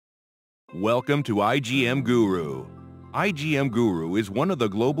Welcome to igmGuru. igmGuru is one of the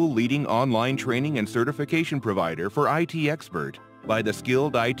global leading online training and certification provider for IT expert by the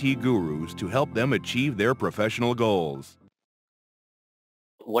skilled IT gurus to help them achieve their professional goals.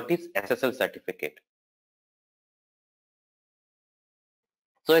 What is SSL certificate?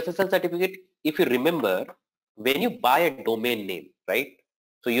 So SSL certificate, if you remember, when you buy a domain name, right?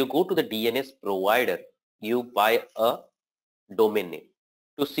 So you go to the DNS provider, you buy a domain name.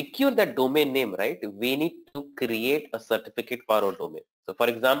 To secure that domain name, right, we need to create a certificate for our domain. So for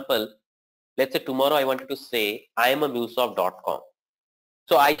example, let's say tomorrow I wanted to say I am a MuleSoft.com.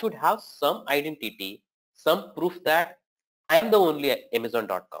 So I should have some identity, some proof that I am the only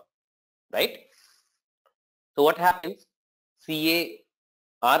Amazon.com, right? So what happens? CA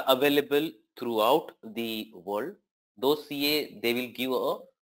are available throughout the world. Those CA, they will give a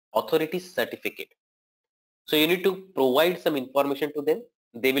authority certificate. So you need to provide some information to them.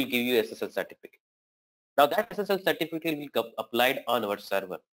 They will give you SSL certificate. Now that SSL certificate will be applied on our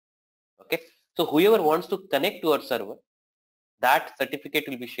server. Okay. So whoever wants to connect to our server, that certificate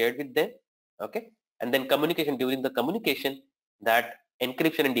will be shared with them. Okay. And then communication, during the communication, that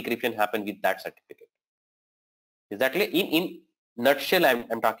encryption and decryption happen with that certificate. Is that clear? In nutshell,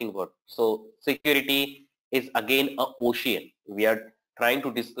 I'm talking about. So security is again an ocean. We are trying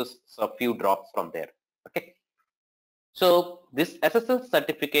to discuss a few drops from there. Okay. So this SSL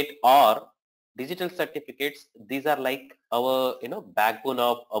certificate or digital certificates, these are like our backbone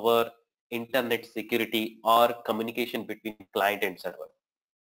of our internet security or communication between client and server.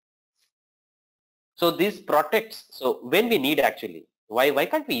 So this protects. So when we need actually, why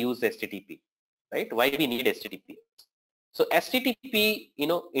can't we use HTTP, right? Why we need HTTP? So HTTP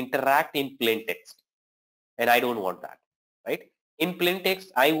interact in plain text, and I don't want that, right? In plain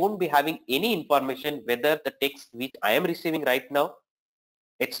text, I won't be having any information whether the text which I am receiving right now,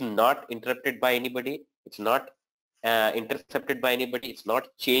 it's not interrupted by anybody, it's not intercepted by anybody, it's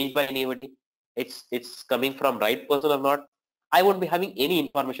not changed by anybody, it's coming from right person or not. I won't be having any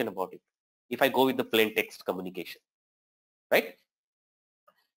information about it if I go with the plain text communication, right?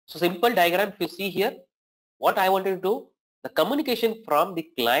 So simple diagram, if you see here, what I wanted to do, the communication from the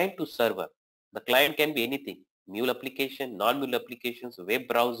client to server. The client can be anything, Mule application, non-Mule applications, web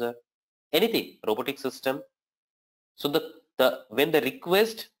browser, anything, robotic system. So when the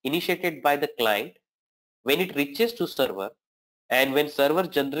request initiated by the client, when it reaches to server, and when server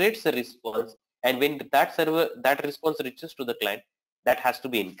generates a response, and when that response reaches to the client, that has to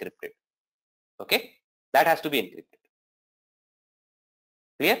be encrypted. Okay, that has to be encrypted.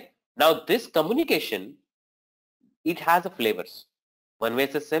 Clear? Now this communication, it has a flavors, one-way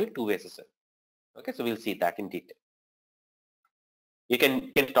SSL, two-way SSL. Okay, so we'll see that in detail. You can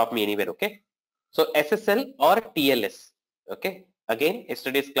stop me anywhere. Okay, so SSL or TLS. Okay, again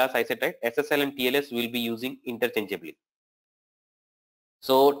yesterday's class I said, right, SSL and TLS will be using interchangeably.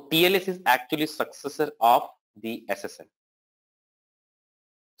 So TLS is actually successor of the SSL.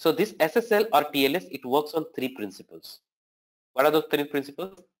 So this SSL or TLS, it works on three principles. What are those three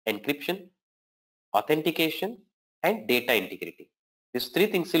principles? Encryption, authentication, and data integrity. These three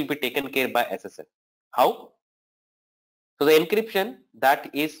things will be taken care by SSL. How? So the encryption, that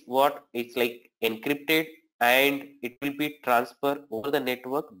is what it's like encrypted, and it will be transferred over the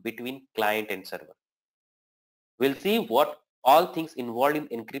network between client and server. We'll see what all things involved in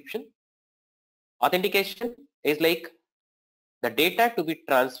encryption. Authentication is like the data to be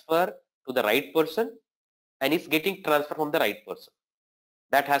transferred to the right person, and it's getting transferred from the right person.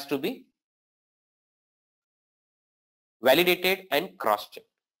 That has to be validated and cross-checked.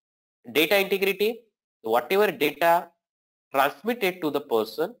 Data integrity, whatever data transmitted to the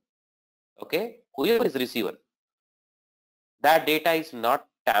person, okay, whoever is receiver, that data is not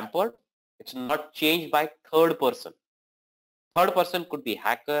tampered, it's not changed by third person. Third person could be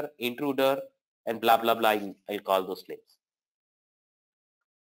hacker, intruder, and blah blah blah. I'll call those names.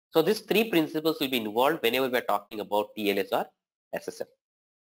 So these three principles will be involved whenever we are talking about TLS or SSL.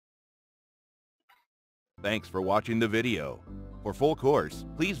 Thanks for watching the video. For full course,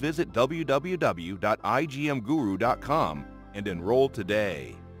 please visit www.igmguru.com and enroll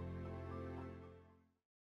today.